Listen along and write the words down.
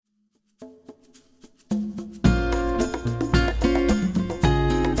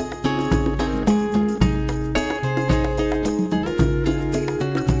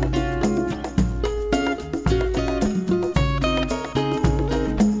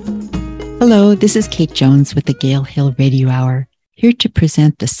Hello, this is Kate Jones with the Gale Hill Radio Hour, here to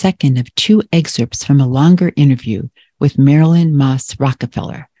present the second of two excerpts from a longer interview with Marilyn Moss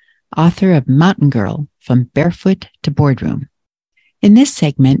Rockefeller, author of Mountain Girl, From Barefoot to Boardroom. In this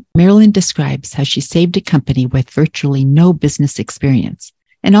segment, Marilyn describes how she saved a company with virtually no business experience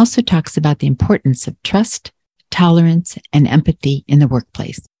and also talks about the importance of trust, tolerance, and empathy in the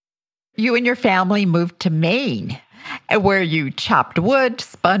workplace. You and your family moved to Maine, where you chopped wood,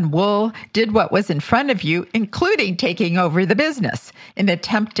 spun wool, did what was in front of you, including taking over the business in an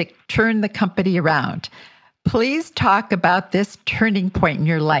attempt to turn the company around. Please talk about this turning point in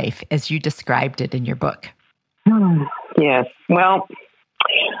your life as you described it in your book. Yes. Well,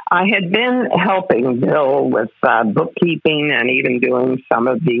 I had been helping Bill with bookkeeping and even doing some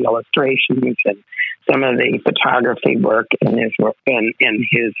of the illustrations and some of the photography work in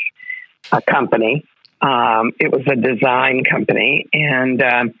his company. It was a design company. And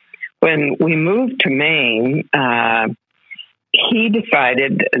when we moved to Maine, he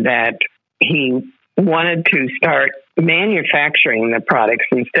decided that he wanted to start manufacturing the products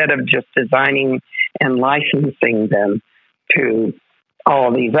instead of just designing and licensing them to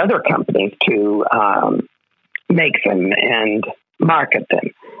all these other companies to make them and market them.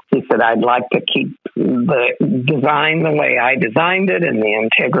 He said, I'd like to keep the design the way I designed it and the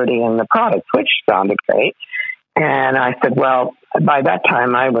integrity in the product, which sounded great. And I said, well, by that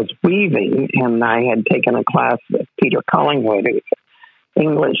time I was weaving, and I had taken a class with Peter Collingwood, who's an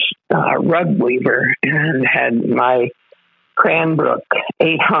English rug weaver, and had my Cranbrook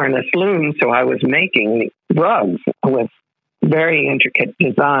 8-harness loom, so I was making rugs with very intricate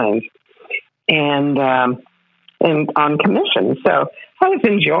designs and on commission. So I was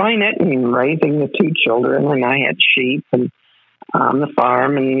enjoying it and raising the two children, and I had sheep and on the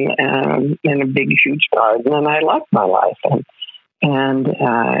farm and in a big, huge garden, and I loved my life. And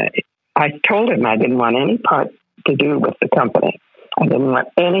I told him I didn't want any part to do with the company. I didn't want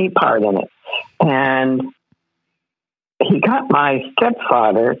any part in it. And he got my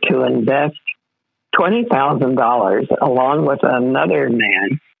stepfather to invest $20,000 along with another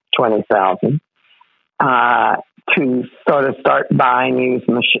man, $20,000, to sort of start buying used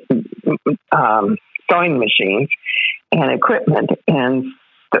sewing machines and equipment and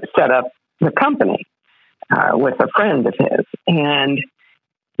set up the company with a friend of his. And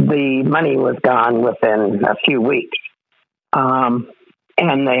the money was gone within a few weeks. And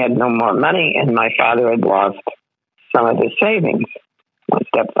they had no more money, and my father had lost some of his savings, my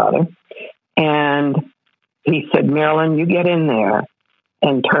stepfather. And he said, Marilyn, you get in there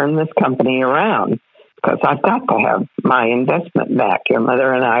and turn this company around, because I've got to have my investment back. Your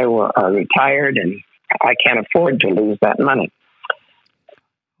mother and I are retired, and I can't afford to lose that money.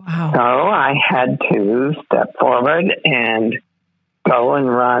 Wow. So I had to step forward and go and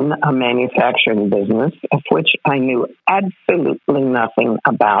run a manufacturing business, of which I knew absolutely nothing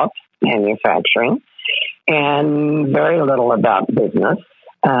about manufacturing and very little about business.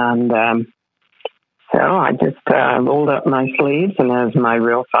 And so I just rolled up my sleeves, and as my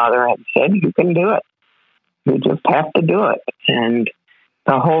real father had said, you can do it. You just have to do it. And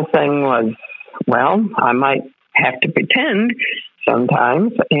the whole thing was, well, I might have to pretend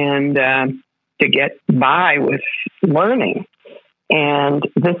sometimes and to get by with learning. And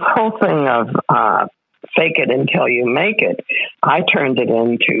this whole thing of fake it until you make it, I turned it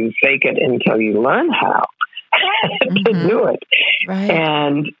into fake it until you learn how to do it. Right.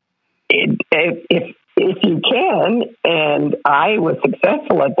 And if you can, and I was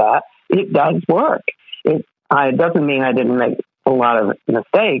successful at that, it does work. It doesn't mean I didn't make a lot of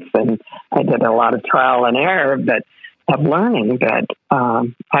mistakes, and I did a lot of trial and error of learning, but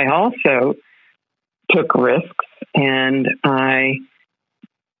I also took risks, and I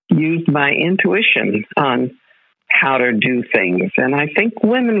used my intuition on how to do things. And I think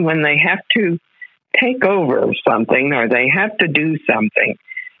women, when they have to take over something or they have to do something,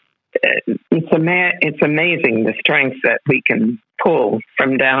 it's amazing the strength that we can pull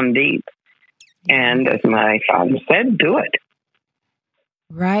from down deep. And as my father said, do it.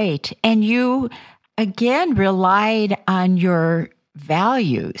 Right. And you, again, relied on your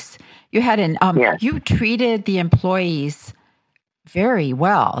values. You had you treated the employees very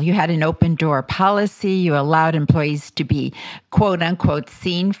well. You had an open door policy. You allowed employees to be, quote unquote,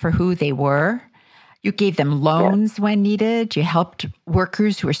 seen for who they were. You gave them loans when needed. You helped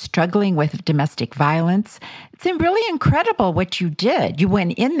workers who were struggling with domestic violence. It's really incredible what you did. You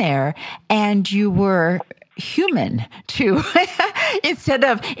went in there and you were human too. instead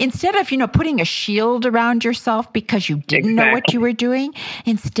of putting a shield around yourself because you didn't know what you were doing,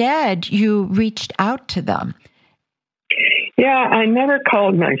 instead you reached out to them. Yeah, I never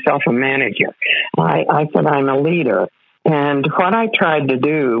called myself a manager. I said I'm a leader. And what I tried to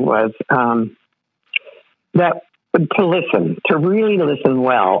do was to listen, to really listen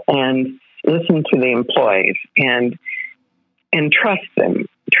well and listen to the employees and trust them,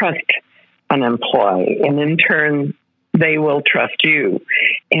 trust an employee. And in turn, they will trust you.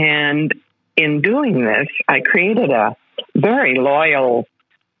 And in doing this, I created a very loyal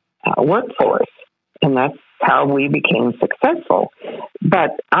workforce. And that's how we became successful.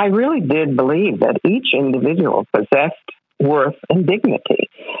 But I really did believe that each individual possessed worth and dignity.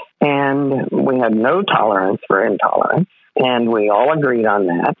 And we had no tolerance for intolerance. And we all agreed on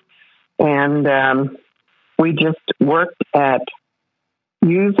that. And we just worked at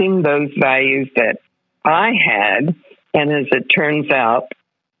using those values that I had. And as it turns out,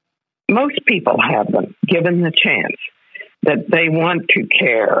 most people have them, given the chance, that they want to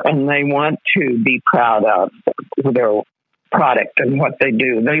care and they want to be proud of their product and what they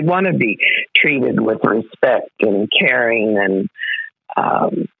do. They want to be treated with respect and caring and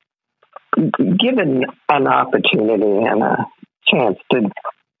given an opportunity and a chance to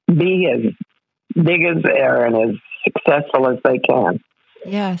be as big as they are and as successful as they can.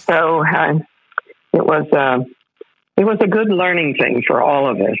 Yes. So it was a good learning thing for all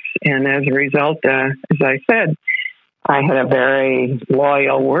of us. And as a result, as I said, I had a very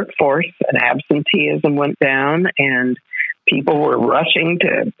loyal workforce, and absenteeism went down, and people were rushing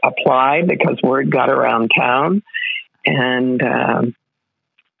to apply because word got around town, and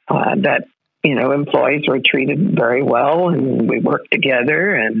that, employees were treated very well, and we worked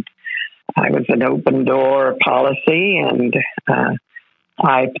together, and I was an open door policy, and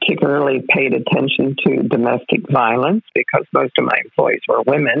I particularly paid attention to domestic violence because most of my employees were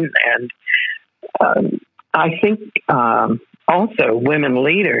women, and I think also women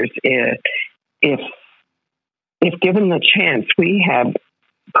leaders, if given the chance, we have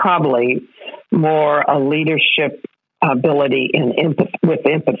probably more a leadership ability with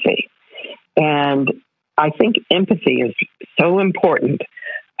empathy. And I think empathy is so important.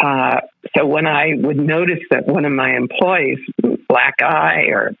 So when I would notice that one of my employees, black eye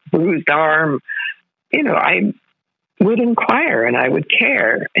or bruised arm, I would inquire and I would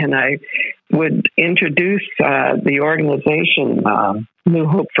care and I would introduce the organization New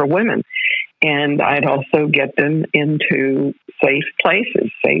Hope for Women, and I'd also get them into safe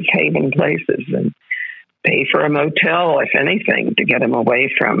places, safe haven places, and pay for a motel, if anything, to get them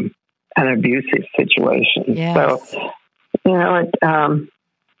away from an abusive situation. Yes. So,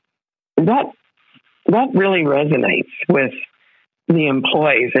 that really resonates with the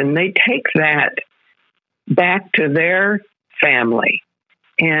employees, and they take that back to their family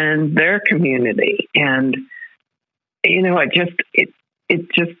and their community. And, it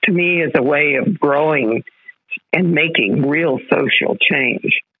just to me is a way of growing and making real social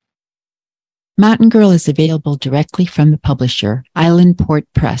change. Mountain Girl is available directly from the publisher, Island Port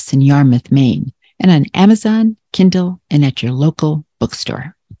Press in Yarmouth, Maine, and on Amazon, Kindle, and at your local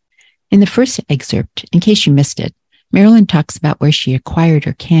bookstore. In the first excerpt, in case you missed it, Marilyn talks about where she acquired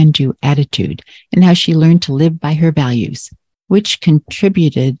her can-do attitude and how she learned to live by her values, which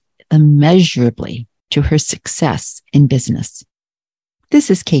contributed immeasurably to her success in business. This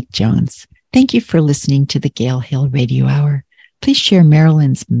is Kate Jones. Thank you for listening to the Gail Hill Radio Hour. Please share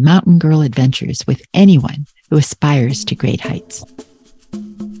Marilyn's Mountain Girl adventures with anyone who aspires to great heights.